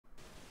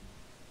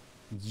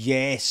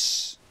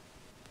Yes.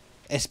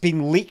 It's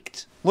been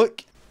leaked.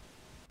 Look.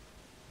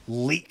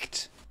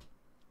 Leaked.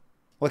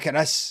 Look at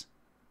this.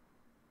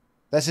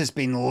 This has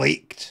been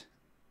leaked.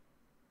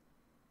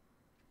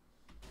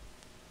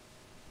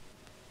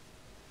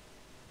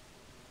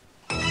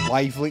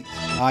 Live leaked.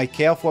 Aye,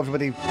 careful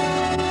everybody.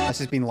 This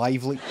has been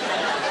live leaked.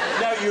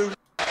 No, you.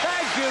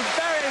 Thank you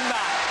very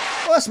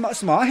much. Oh,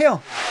 that's my hair.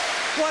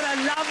 What a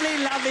lovely,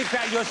 lovely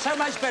crowd. You're so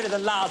much better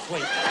than last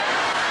week.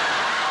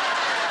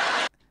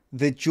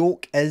 The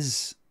joke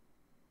is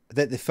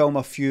that they film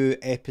a few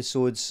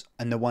episodes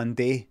in the one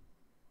day.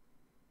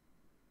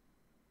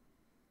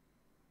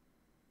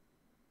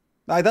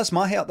 Aye, that's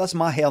my hair. That's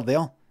my hair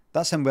there.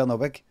 That's him wearing a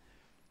wig.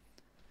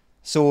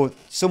 So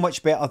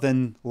much better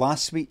than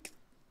last week.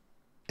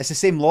 It's the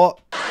same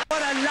lot.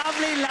 What a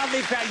lovely,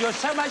 lovely crowd. You're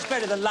so much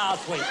better than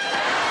last week.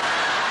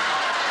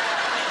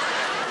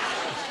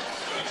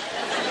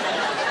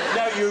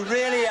 No, you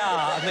really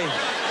are. I mean,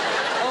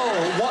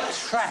 oh, what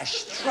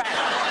trash.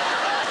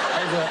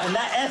 And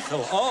that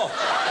Ethel, oh.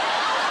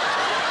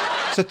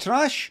 So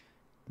trash,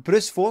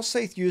 Bruce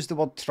Forsyth used the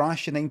word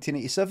trash in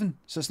 1987,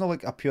 so it's not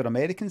like a pure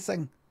American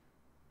thing.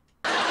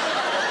 All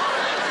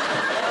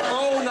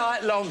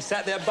night long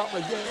sat there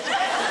buttling.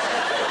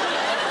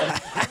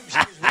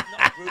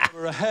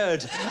 Or a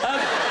herd.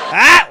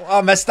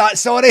 I missed that,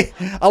 sorry.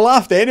 I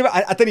laughed anyway.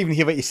 I didn't even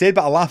hear what you said,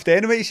 but I laughed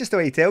anyway. It's just the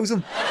way he tells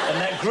them.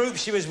 And that group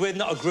she was with,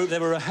 not a group, they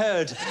were a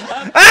herd.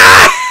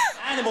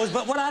 Animals,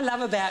 but what I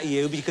love about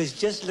you, because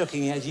just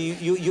looking at you,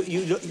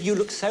 you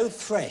look so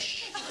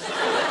fresh.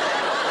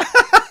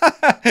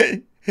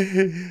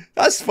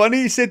 That's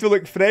funny, he said we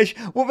look fresh.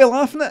 What are we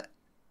laughing at?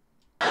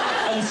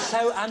 And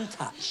so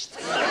untouched.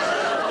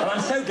 And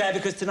I'm so glad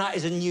because tonight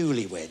is a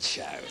newlywed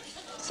show.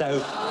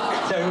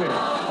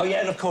 Oh yeah,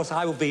 and of course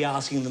I will be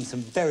asking them some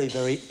very,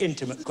 very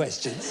intimate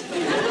questions.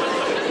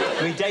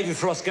 I mean, David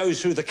Frost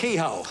goes through the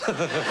keyhole.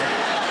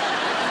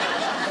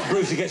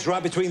 Brucey gets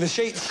right between the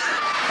sheets.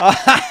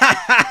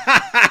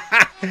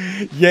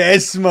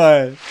 Yes,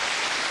 man.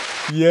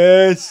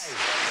 Yes.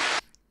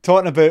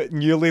 Talking about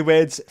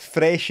newlyweds,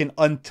 fresh and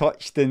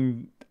untouched,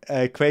 and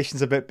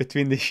questions about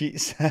between the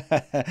sheets.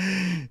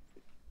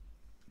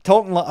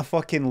 Talking like a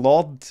fucking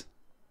lord.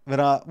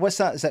 What's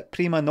that? Is it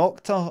prima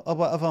nocta or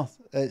whatever?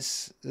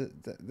 It's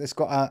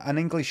got an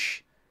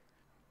English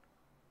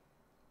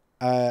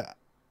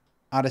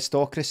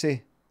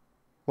aristocracy.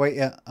 Wait,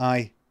 yeah,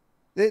 aye.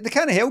 They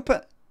can't help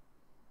it.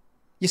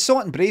 You saw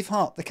it in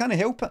Braveheart. They can't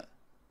help it.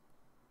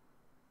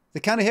 They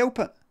can't help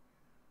it.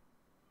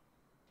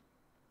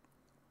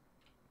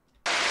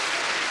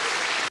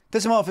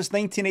 Doesn't matter if it's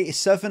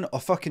 1987 or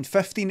fucking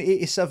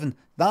 1587.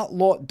 That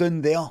lot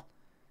down there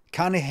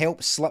can't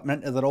help slipping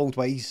into their old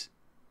ways.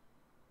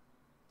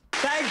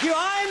 Thank you.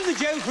 I'm the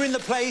joker in the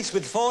place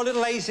with four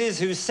little aces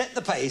who set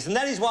the pace. And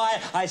that is why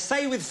I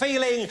say with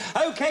feeling,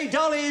 OK,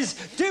 dollies,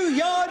 do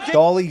your...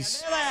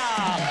 Dollies. There they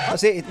are.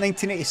 That's it,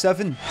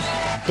 1987.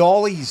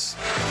 Dollies.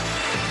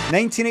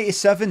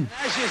 1987.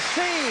 As you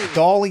see...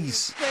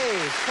 Dollies.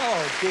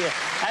 Oh, dear.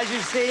 As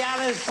you see,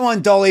 Alice... Come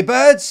on, dolly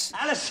birds.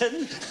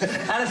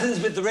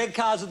 Alison's with the red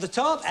cards at the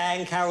top,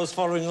 and Carol's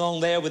following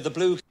along there with the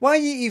blue... Why are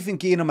you even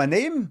giving him a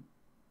name?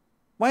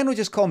 Why not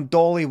just call him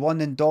Dolly 1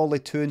 and Dolly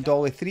 2 and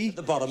Dolly 3? At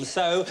the bottom,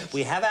 so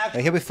we have our...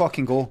 Right, here we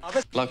fucking go.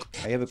 Right,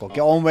 here we go.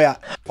 Get on with it.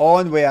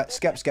 On with it.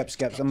 Skip.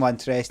 I'm not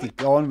interested.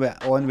 Get on with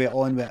it. On with it.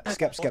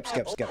 Skip.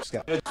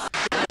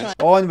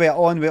 On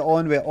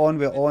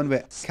with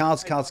it.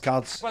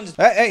 Cards.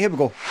 Hey, here we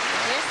go.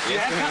 You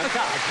have cut the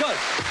cards. Good.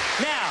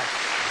 Now,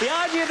 the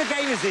idea of the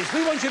game is this.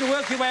 We want you to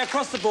work your way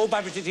across the board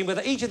by predicting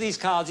whether each of these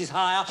cards is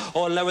higher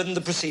or lower than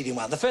the preceding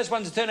one. The first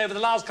one to turn over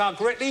the last card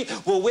correctly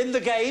will win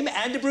the game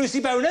and a Brucey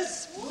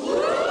bonus.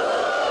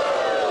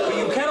 But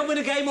you cannot win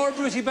a game or a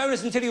Brucey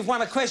bonus until you've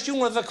won a question.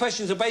 One of the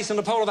questions are based on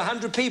a poll of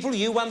 100 people.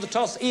 You won the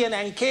toss, Ian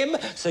and Kim,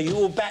 so you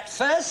will bat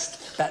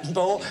first. Bat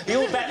ball.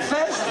 You'll bat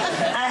first.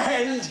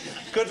 And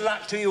good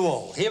luck to you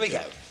all. Here we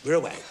go. We're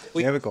away.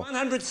 Here we go.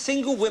 100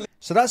 single women.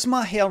 So that's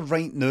my hair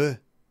right now.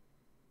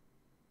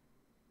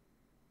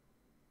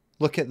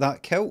 Look at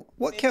that kilt.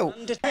 What kilt?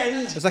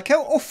 There's a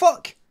kilt? Oh,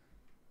 fuck.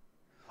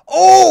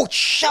 Oh,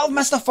 shit, I've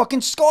missed a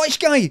fucking Scottish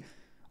guy.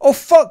 Oh,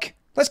 fuck.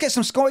 Let's get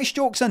some Scottish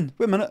jokes in.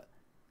 Wait a minute.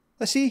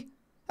 Let's see.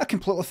 I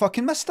completely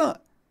fucking missed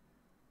that.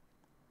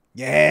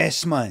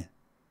 Yes, man.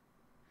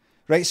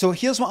 Right, so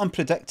here's what I'm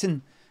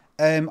predicting.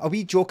 A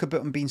wee joke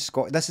about him being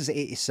Scottish. This is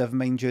 87,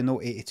 mind you,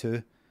 not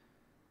 82.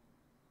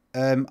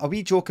 A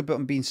wee joke about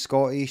him being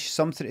Scottish.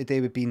 Something to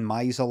do with being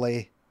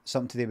miserly.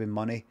 Something to do with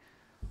money.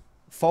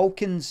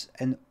 Falcons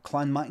and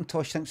Clan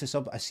Macintosh thinks it's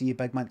up. I see you,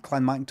 big man.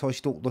 Clan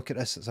Macintosh, don't look at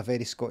this. It's a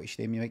very Scottish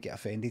name. You might get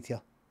offended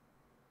here.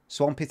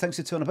 Swampy thinks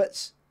it's 200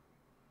 bits.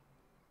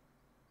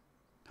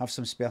 Have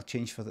some spare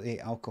change for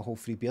the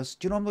alcohol-free beers.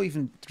 Do you know I'm not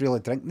even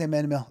really drinking them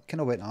anymore? I kind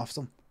of went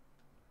after them.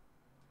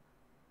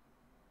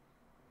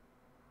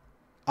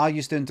 Are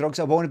you doing drugs?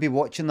 I want to be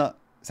watching that.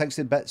 Thanks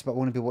to the bits, but I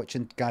want to be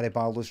watching Gary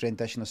Barlow's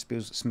rendition of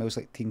Smells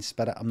Like Teen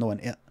Spirit. I'm not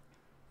into it.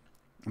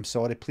 I'm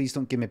sorry, please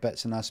don't give me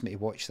bits and ask me to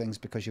watch things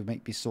because you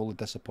might be sorely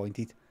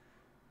disappointed.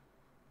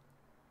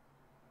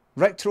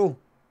 Rectro,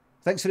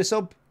 thanks for the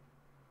sub.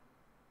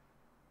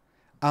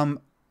 I'm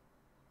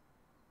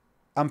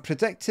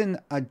predicting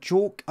a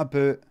joke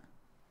about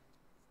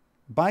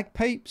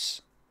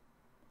bagpipes,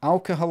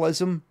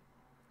 alcoholism,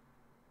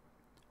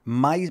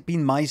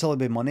 being miserly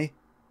with money,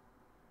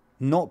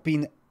 not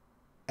being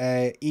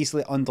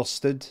easily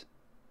understood.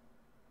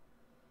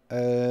 That's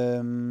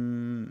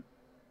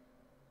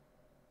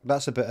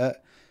about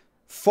it.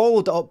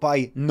 Followed up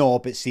by, no,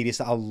 but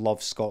seriously, I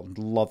love Scotland.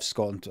 Love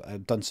Scotland.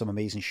 I've done some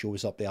amazing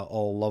shows up there.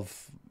 All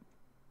love,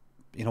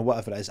 you know,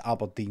 whatever it is,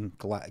 Aberdeen,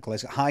 Glasgow,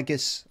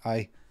 Haggis.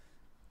 Aye.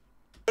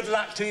 Good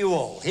luck to you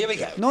all. Here we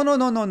go.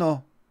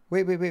 No.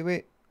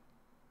 Wait.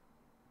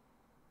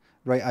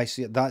 Right, I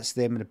see it. That's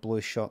them in the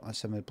blue shirt.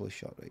 That's them in the blue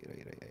shirt. Right.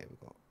 Here we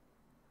go.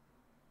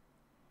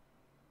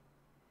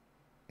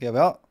 Here we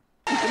are.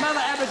 Some other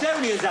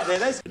Aberdonians up there.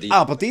 There's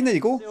Aberdeen, there you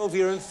go.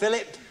 Sylvia and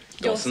Philip.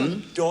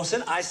 Dawson.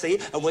 Dawson, I see.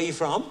 And where are you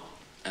from?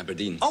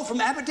 Aberdeen. Oh,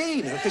 from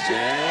Aberdeen. Yeah.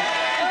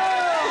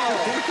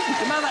 Oh,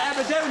 some other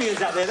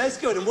Aberdonians up there. That's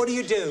good. And what do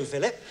you do,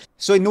 Philip?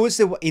 So he knows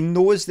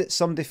that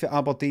somebody from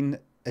Aberdeen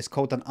is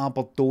called an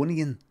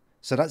Aberdonian.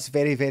 So that's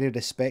very, very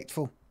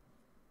respectful.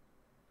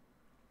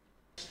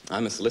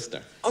 I'm a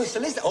solicitor. Oh,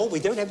 solicitor. Oh, we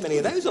don't have many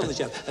of those on the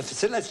show.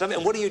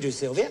 And what do you do,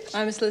 Sylvia?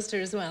 I'm a solicitor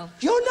as well.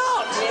 You're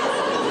not?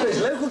 Yes. There's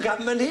local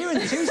government here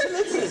and 2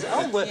 solicitors.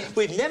 Oh, well,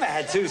 we've never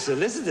had 2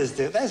 solicitors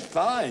do it. That's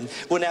fine.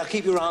 Well, now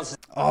keep your answers.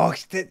 Oh,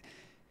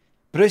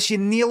 Bruce, you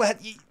nearly had...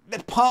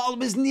 The part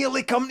was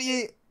nearly coming to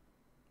you.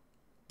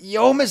 You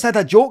almost had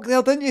a joke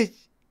there, didn't you?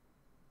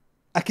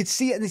 I could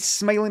see it in his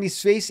smile on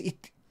his face. He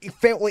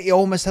felt like he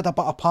almost had a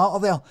bit of part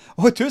of there.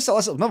 Oh, 2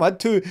 solicitors. I've never had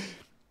 2.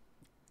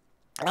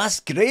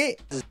 That's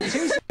great.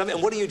 And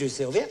what do you do,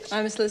 Sylvia?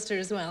 I'm a solicitor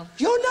as well.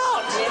 You're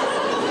not?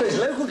 Yes. There's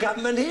local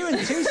government here and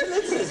 2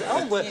 solicitors.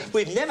 Oh, well,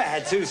 we've never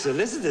had 2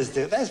 solicitors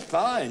do it. That's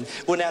fine.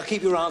 Well, now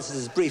keep your answers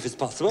as brief as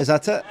possible. Is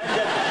that it?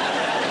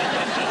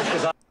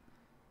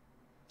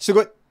 So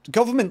got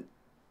government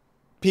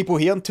people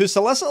here and 2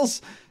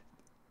 solicitors.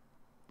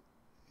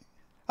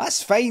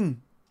 That's fine.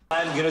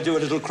 I'm going to do a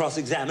little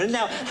cross-examine.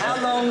 Now,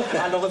 how long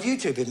have you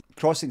 2 been?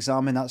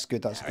 Cross-examine, that's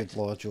good. That's a good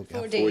law joke.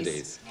 4 Yeah. days. 4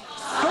 days.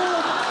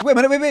 Wait a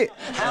minute, wait.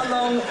 How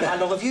long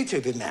have you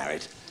 2 been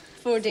married?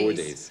 4 days. 4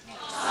 days.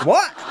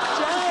 What? Jay!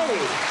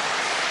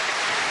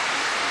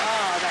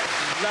 Oh,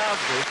 that's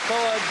lovely. 4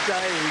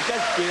 days.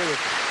 That's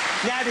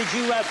beautiful. Now, did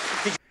you...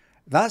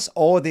 That's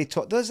all they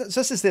talk.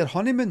 This is their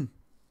honeymoon.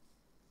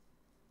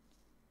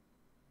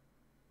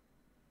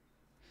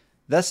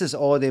 This is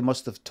all they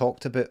must have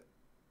talked about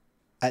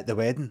at the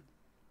wedding.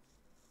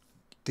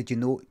 Did you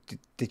know?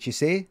 Did you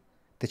say?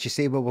 Did you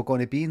say where we're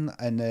going to be in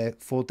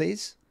 4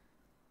 days?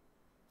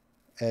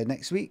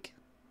 Next week?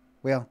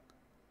 Well,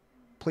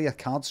 play your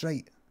cards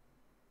right.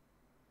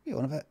 You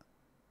on a bit?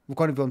 We're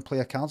going to be on play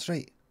your cards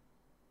right.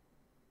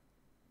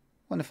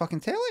 On the fucking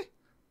telly?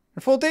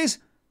 In 4 days?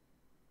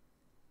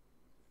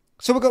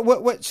 So we got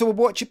what? So we'll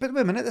watch it. But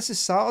wait a minute, this is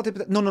Saturday.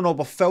 But no,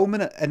 we're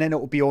filming it, and then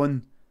it'll be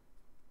on.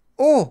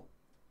 Oh,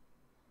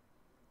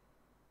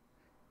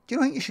 do you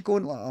not think you should go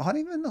on like a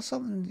honeymoon or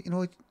something? You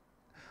know?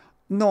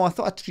 No, I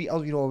thought I'd treat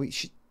her. You know,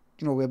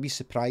 we'll be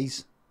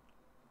surprised.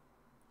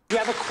 Do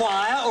you have a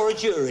choir or a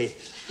jury?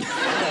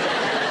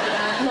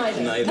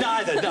 Neither.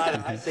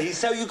 I see.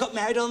 So you got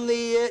married on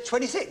the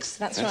 26th?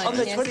 That's right. On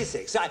the yes.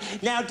 26th. Right.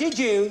 Now, did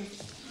you...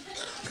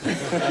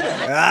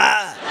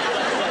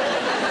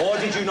 Or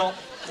did you not?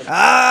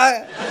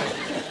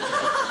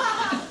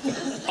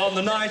 On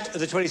the night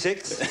of the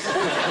 26th?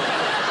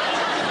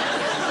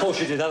 Of course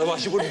you did,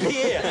 otherwise you wouldn't be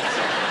here.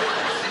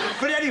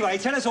 But anyway,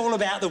 tell us all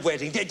about the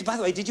wedding. By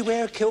the way, did you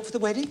wear a kilt for the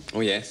wedding?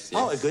 Oh, yes.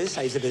 Oh, good.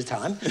 Saves a bit of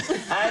time.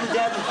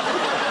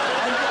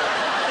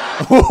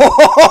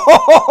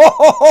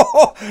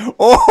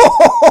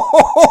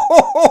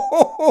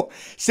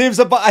 Saves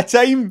a bit of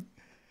time.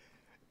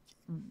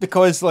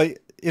 Because,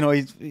 like, you know,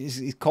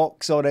 his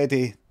cock's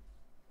already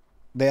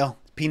there.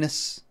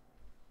 Penis.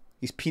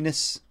 His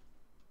penis.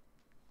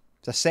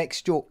 It's a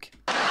sex joke.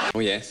 Oh,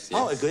 yes.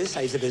 Oh, good.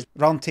 Saves a bit.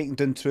 Rather than taking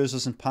down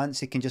trousers and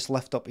pants, he can just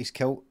lift up his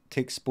kilt to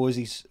expose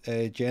his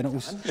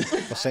genitals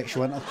for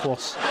sexual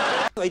intercourse.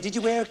 Wait, did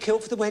you wear a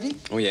kilt for the wedding?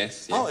 Oh,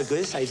 yes. Oh,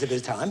 good. Saves a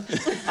bit of time.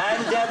 Please!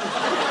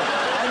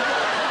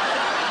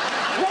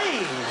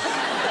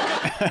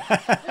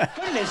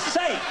 Goodness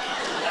sake!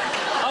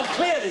 I'll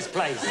clear this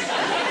place.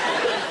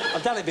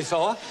 I've done it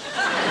before.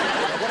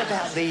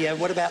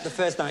 What about the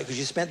first night? Because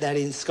you spent that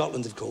in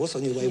Scotland, of course,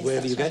 on your way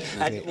wherever you go.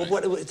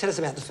 Tell us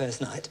about the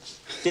first night.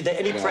 Did there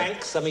any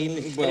pranks? I mean,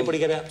 anybody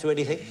get up to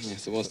anything?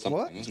 Yes, it was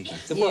something, wasn't there?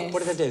 So Yes.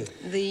 what did they do?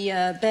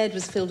 The bed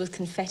was filled with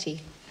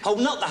confetti. Oh,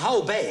 not the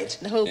whole bed.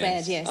 The whole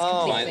bed, yes.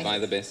 Oh. Completely. By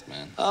the best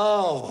man.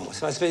 Oh,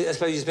 so I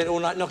suppose you spent all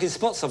night knocking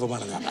spots off of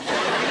one another.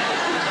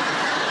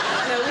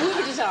 No, we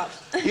hoovered it up.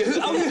 You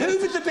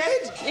hoovered the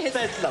bed? Yes.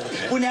 That's lovely.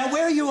 Well, now,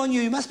 where are you on?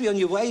 You must be on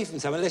your way from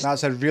somewhere.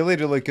 That's a really,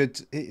 really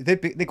good...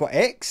 They got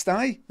X'd,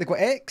 aye? They got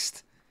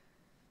X'd.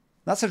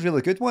 That's a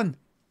really good one.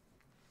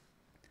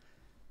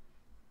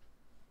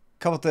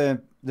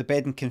 Covered the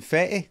bed in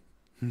confetti.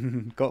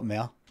 Got me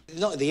there.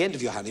 Not at the end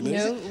of your honeymoon,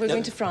 No, is it? we're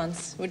going to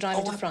France. We're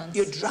driving to France.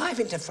 You're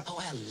driving to France. Oh,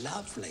 how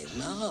lovely,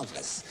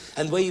 marvellous.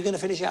 And where are you going to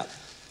finish up?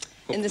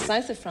 In the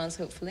south of France,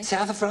 hopefully.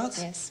 South of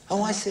France? Yes.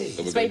 Oh, I see.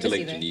 So we're It's going to very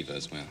Lake busy Geneva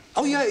as well.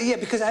 Oh, yeah,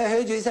 because I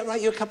heard you. Is that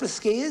right? You're a couple of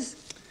skiers?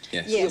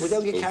 Yes. Yeah, well,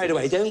 don't get carried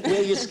away. Don't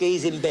wear your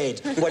skis in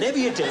bed. Whatever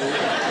you do,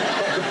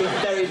 that could be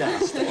very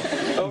nasty.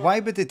 Why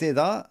would they do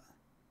that?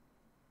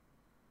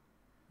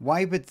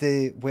 Why would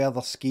they wear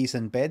their skis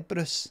in bed,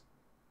 Bruce?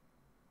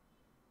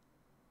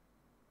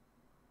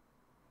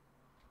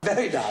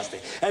 Very nasty.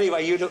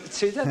 Anyway, you look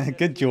to that.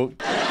 Good joke.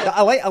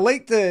 I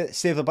like the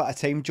save a bit of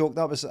time joke.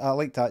 I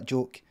like that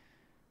joke.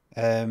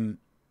 It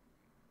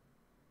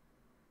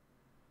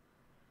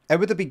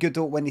would have been good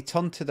though when he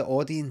turned to the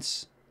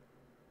audience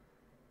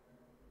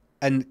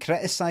and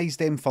criticised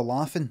them for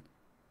laughing.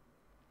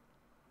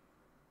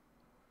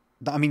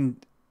 I mean,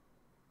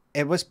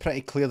 it was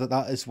pretty clear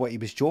that is what he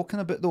was joking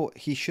about though.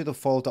 He should have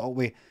followed it up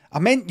with, I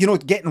meant, you know,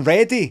 getting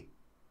ready.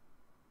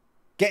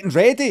 Getting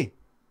ready.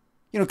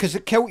 You know, because the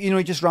kilt, you know,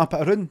 you just wrap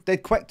it around,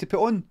 dead quick to put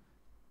on.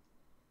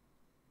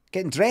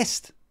 Getting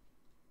dressed.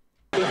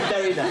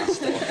 Very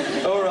nasty.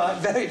 All right,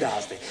 very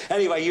nasty.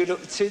 Anyway, you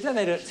look don't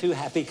they look two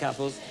happy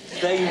couples?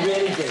 They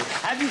really do.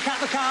 Have you cut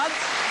the cards?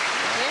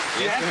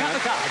 Yes. You have cut the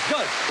cards.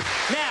 Good.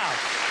 Now,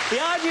 the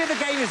idea of the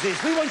game is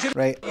this. We want you to...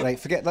 Right,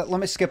 forget that. Let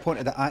me skip on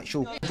to the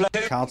actual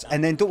cards.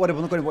 And then, don't worry,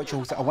 we're not going to watch the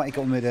whole thing. I want to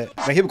get on with it.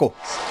 Right, here we go.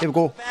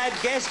 Bad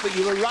guess, but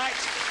you were right.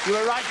 You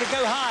were right to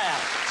go higher.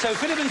 So,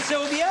 Philip and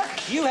Sylvia,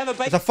 you have a...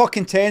 It's a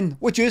fucking 10.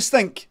 What do you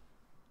think?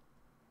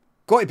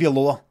 Got to be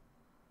lower.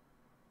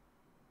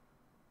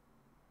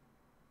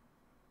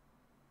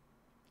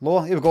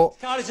 Lower, here we go.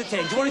 Card is a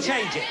 10. Do you want to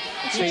change it?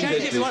 Change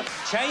it if you want.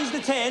 Change the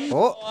 10.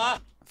 Oh,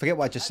 forget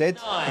what I just said.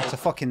 It's a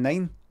fucking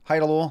 9.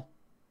 Higher or lower?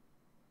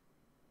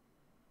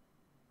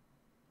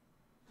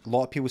 A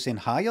lot of people saying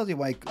higher. You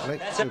like, right,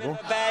 That's there a we bit go.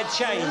 of a bad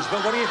change,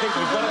 but what do you think?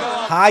 We've got to go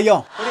up. Higher.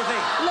 What do you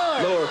think?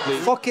 Lower,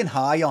 please. Fucking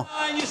higher.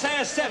 And you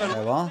say a 7.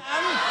 There we are.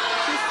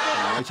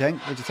 What do you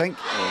think? What do you think?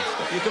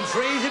 You can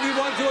freeze if you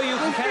want to, or you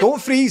can...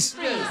 Don't freeze.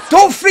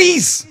 Don't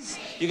freeze.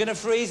 You're going to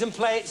freeze and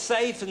play it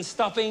safe and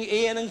stopping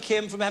Ian and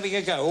Kim from having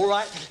a go. All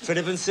right,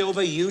 Philip and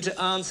Silver, you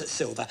to answer.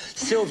 Sylvia.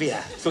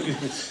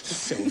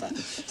 Silver.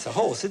 It's a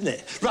horse, isn't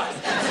it? Right.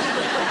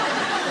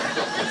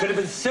 Philip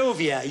and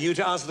Sylvia, you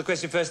to answer the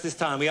question first this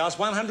time. We asked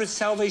 100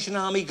 Salvation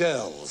Army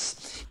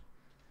girls.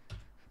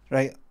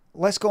 Right,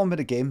 let's go on with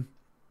the game.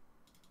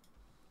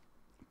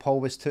 Paul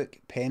was took,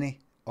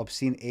 Penny,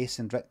 Obscene Ace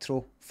and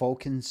Rictro,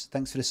 Falcons,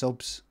 thanks for the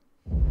subs.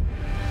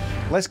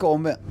 Let's go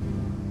on with it.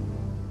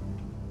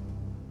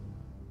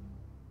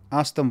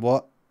 Asked them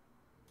what?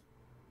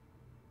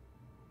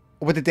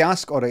 What did they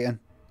ask? Alright then.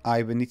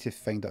 Aye, we need to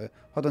find out.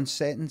 Hold on,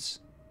 settings.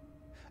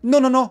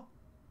 No.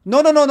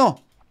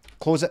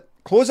 Close it.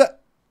 Close it.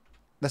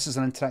 This is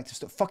an interactive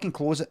stuff. Fucking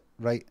close it.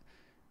 Right.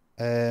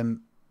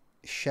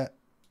 Shit.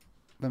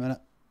 Wait a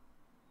minute.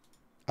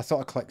 I thought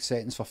I clicked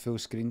settings for full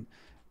screen.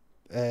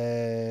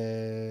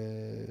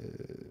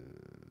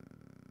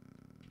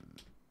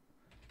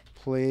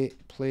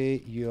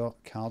 Play your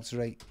cards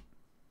right.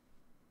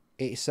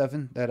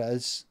 87. There it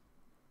is.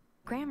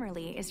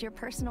 Grammarly is your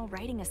personal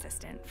writing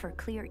assistant for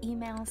clear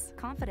emails,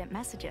 confident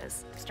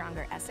messages,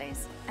 stronger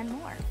essays, and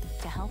more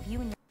to help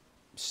you and your...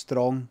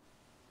 Strong.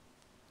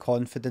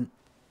 Confident.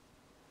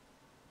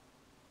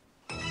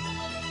 Right,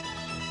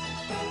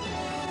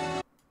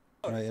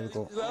 here we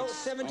go. Well,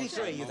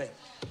 73, you think?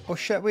 Oh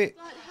shit, wait.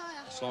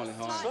 Slightly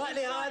higher.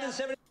 Slightly higher than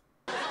 70.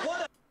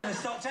 What a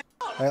stop.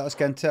 Right, let's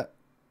get into it.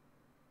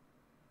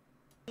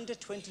 Under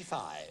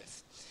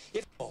 25.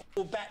 If ball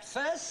bat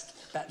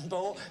first, bat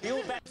ball,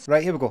 you'll bat...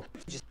 Right, here we go.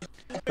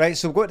 Right,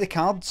 so we've got the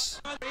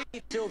cards.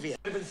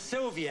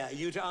 Sylvia,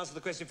 you to answer the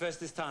question first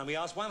this time. We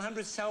asked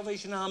 100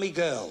 Salvation Army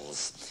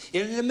girls.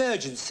 In an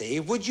emergency,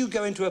 would you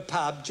go into a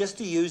pub just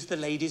to use the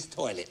ladies'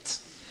 toilet?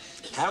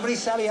 How many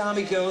Sally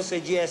Army girls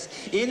said yes?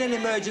 In an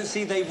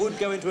emergency, they would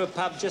go into a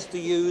pub just to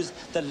use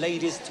the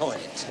ladies'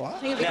 toilet. What? I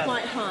think it'd be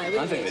quite high,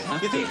 wouldn't I think it? they'd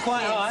have You think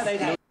quite high?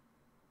 They'd have...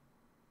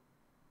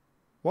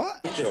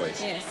 What?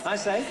 choice. Yes. I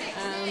say.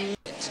 I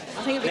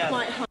think it'd be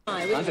quite high,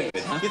 I wouldn't think it?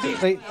 they'd have to.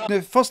 Right,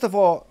 now, first of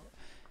all,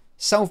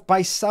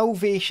 by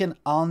Salvation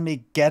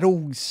Army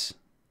girls.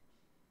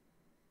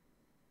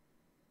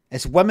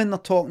 It's women they're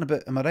talking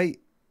about, am I right?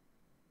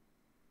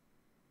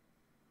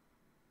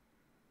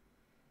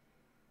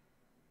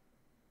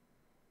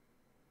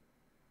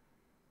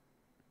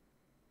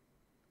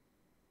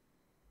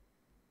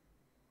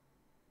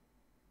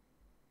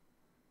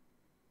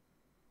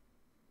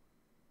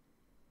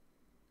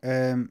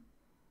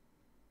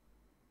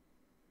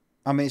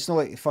 I mean, it's not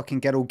like fucking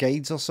Girl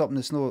Guides or something.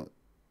 It's not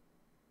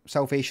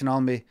Salvation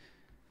Army.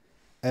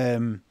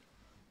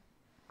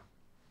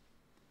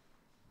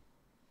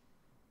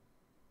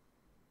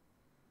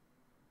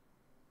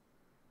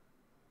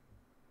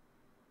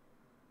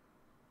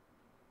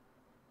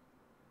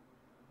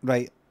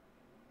 Right.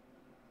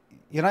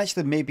 You're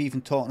actually maybe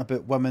even talking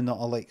about women that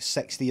are like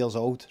 60 years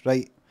old,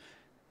 right?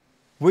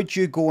 Would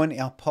you go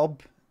into a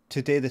pub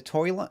to do the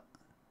toilet?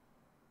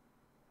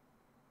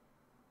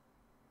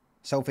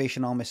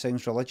 Salvation Army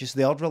sounds religious.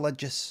 They are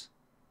religious.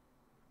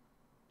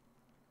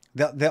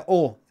 They're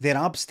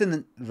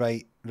abstinent.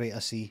 Right, I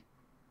see.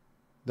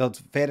 They're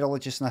very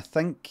religious, and I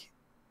think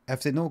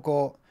if they no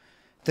got,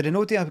 did they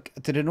no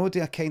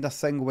do a kind of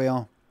thing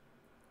where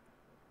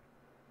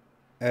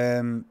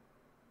they're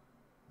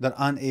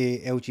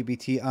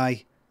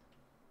anti-LGBTI.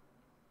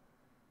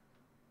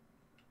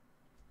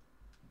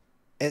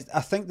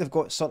 I think they've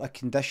got sort of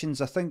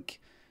conditions. I think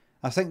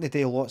they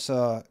do lots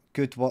of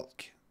good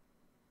work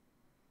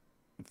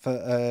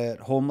for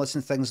homeless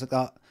and things like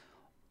that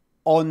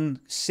on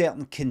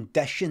certain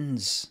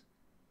conditions.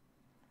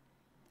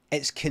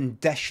 It's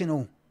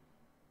conditional.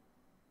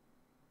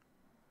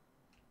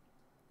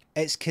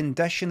 It's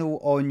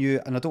conditional on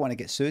you, and I don't want to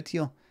get sued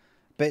here,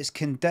 but it's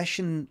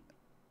conditional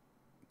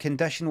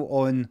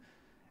on,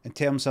 in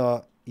terms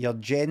of your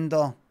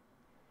gender,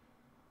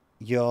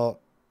 your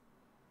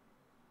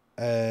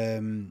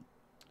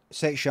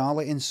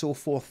sexuality and so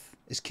forth.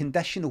 Is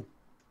conditional.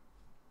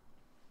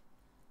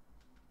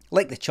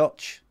 Like the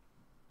church.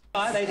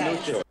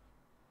 Yes.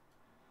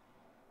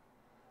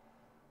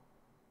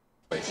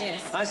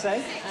 I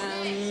say.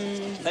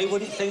 They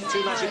wouldn't think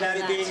too much about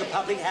it being a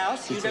public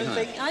house. You don't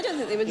think? I don't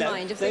think they would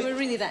mind if they were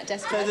really that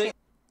desperate.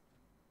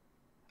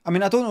 I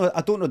mean, I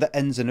don't know the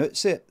ins and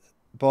outs of it,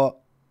 but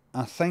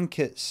I think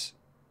it's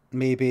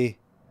maybe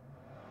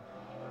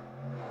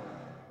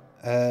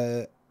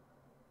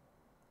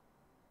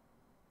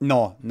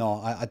no,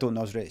 I don't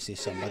know. I was ready to say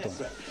something. I don't.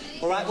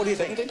 All right, what do you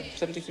think?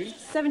 73?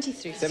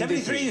 73.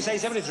 73, you say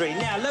 73.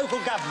 Now, local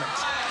government.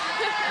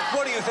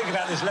 What do you think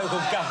about this local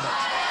government?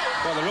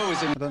 Well, they're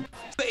always in.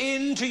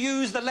 In to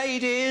use the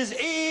ladies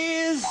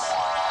is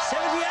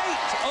 78.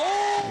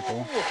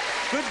 Oh,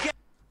 good guess.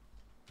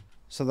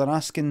 So they're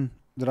asking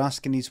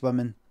these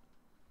women,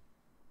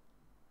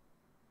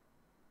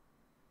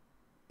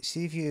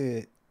 see if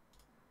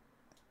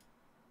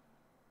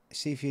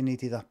you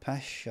needed a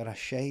pish or a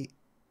shite,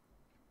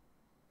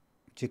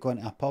 do you go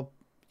into a pub?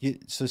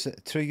 So is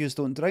it true yous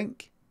don't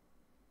drink?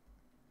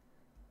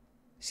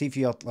 See if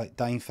you're like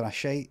dying for a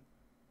shite,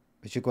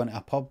 would you go into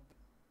a pub?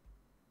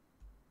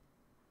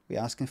 What are you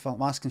asking for?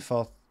 I'm asking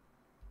for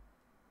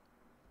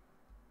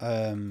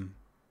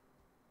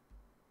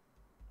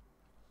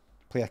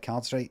play a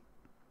cards right.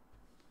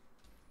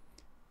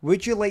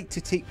 Would you like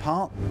to take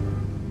part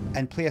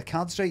and play a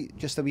cards right?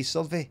 Just a wee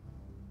survey.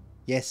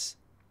 Yes.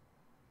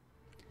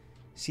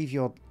 See if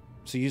you're,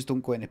 so you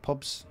don't go into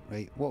pubs,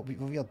 right? What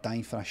if you're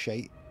dying for a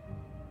shite?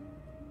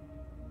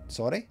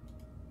 Sorry?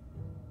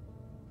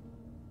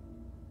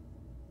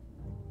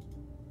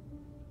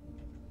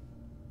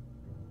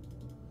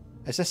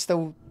 Is this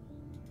still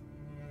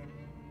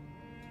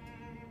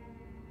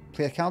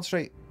play a cards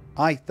right?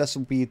 Aye, this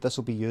will be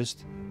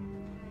used.